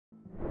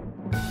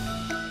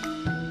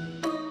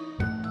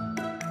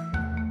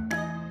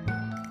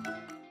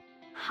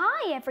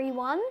Hi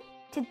everyone!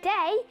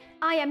 Today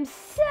I am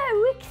so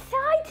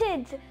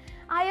excited!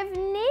 I have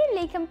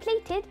nearly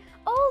completed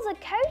all the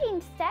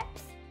coding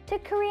steps to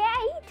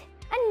create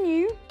a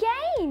new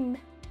game.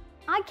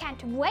 I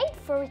can't wait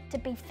for it to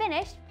be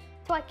finished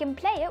so I can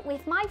play it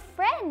with my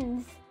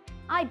friends.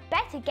 I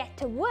better get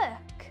to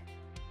work.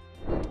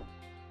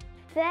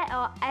 There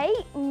are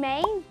 8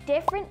 main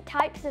different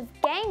types of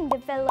game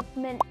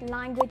development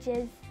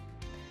languages.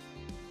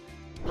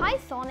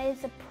 Python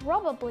is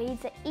probably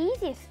the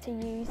easiest to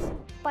use,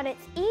 but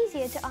it's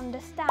easier to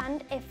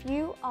understand if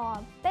you are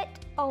a bit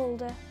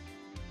older.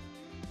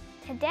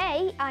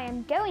 Today I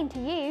am going to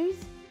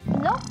use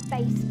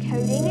block-based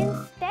coding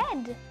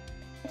instead.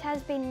 It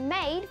has been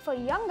made for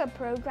younger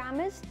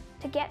programmers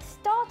to get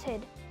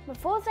started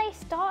before they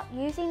start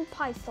using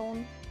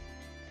Python.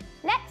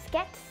 Let's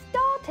get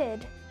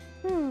started.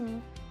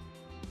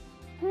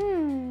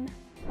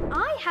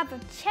 I have a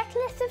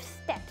checklist of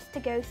steps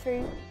to go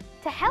through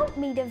to help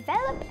me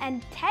develop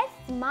and test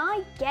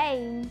my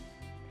game.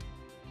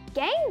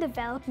 Game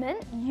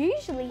development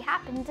usually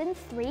happens in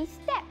 3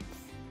 steps,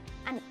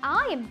 and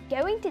I am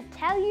going to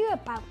tell you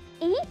about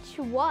each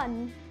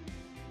one.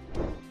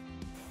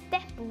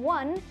 Step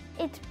 1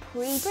 is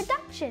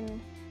pre-production.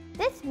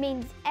 This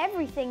means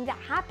everything that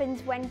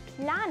happens when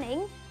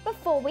planning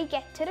before we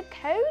get to the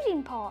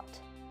coding part.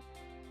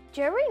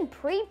 During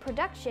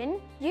pre-production,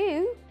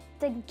 you,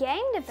 the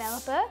game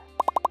developer,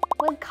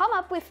 will come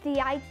up with the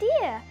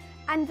idea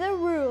and the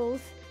rules,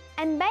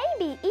 and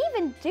maybe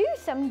even do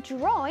some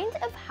drawings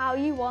of how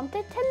you want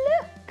it to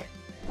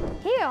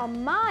look. Here are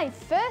my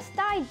first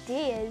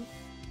ideas.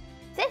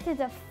 This is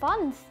a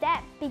fun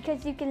step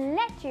because you can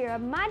let your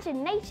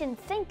imagination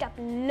think up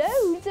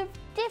loads of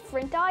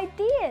different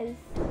ideas.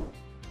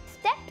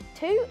 Step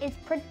 2 is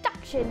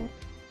production.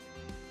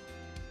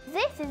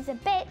 This is a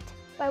bit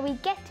where we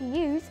get to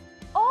use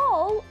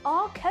all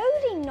our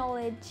coding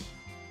knowledge.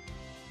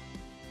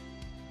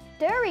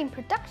 During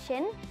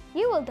production,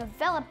 you will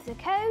develop the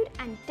code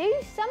and do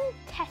some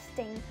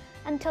testing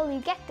until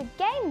you get the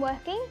game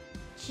working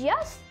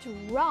just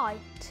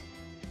right.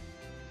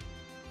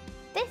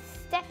 This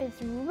step is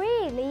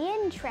really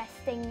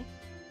interesting.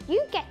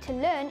 You get to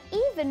learn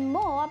even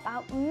more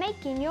about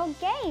making your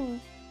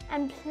game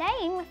and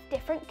playing with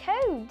different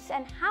codes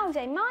and how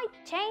they might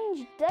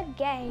change the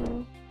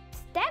game.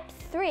 Step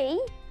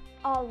 3,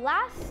 our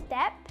last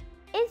step,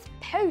 is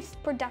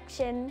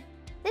post-production.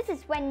 This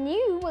is when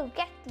you will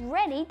get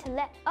ready to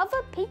let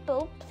other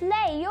people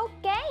play your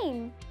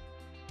game.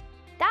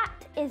 That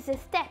is the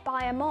step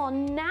I am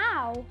on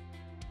now.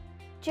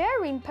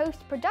 During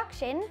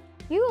post-production,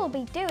 you will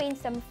be doing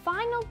some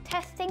final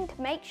testing to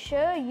make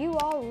sure you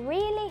are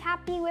really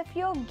happy with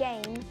your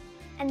game,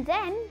 and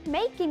then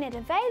making it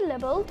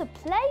available to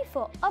play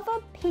for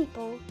other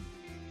people.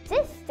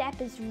 This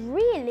step is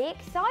really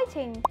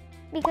exciting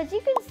because you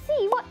can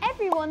see what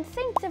everyone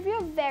thinks of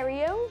your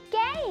very own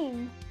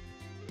game.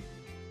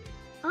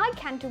 I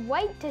can't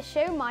wait to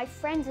show my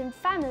friends and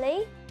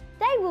family.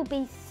 They will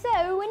be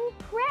so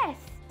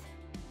impressed.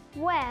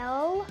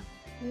 Well,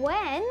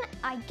 when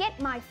I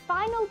get my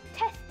final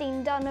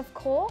testing done, of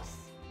course.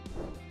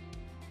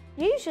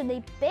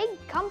 Usually big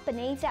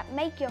companies that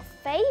make your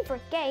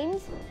favorite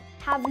games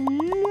have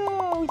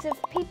loads of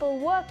people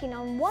working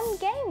on one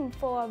game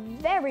for a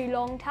very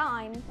long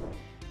time.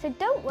 So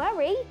don't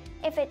worry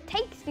if it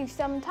takes you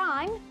some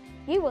time.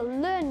 You will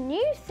learn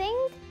new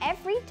things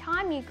every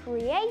time you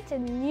create a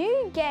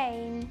new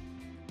game.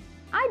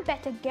 I'd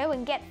better go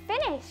and get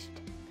finished.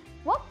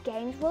 What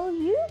games will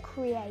you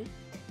create?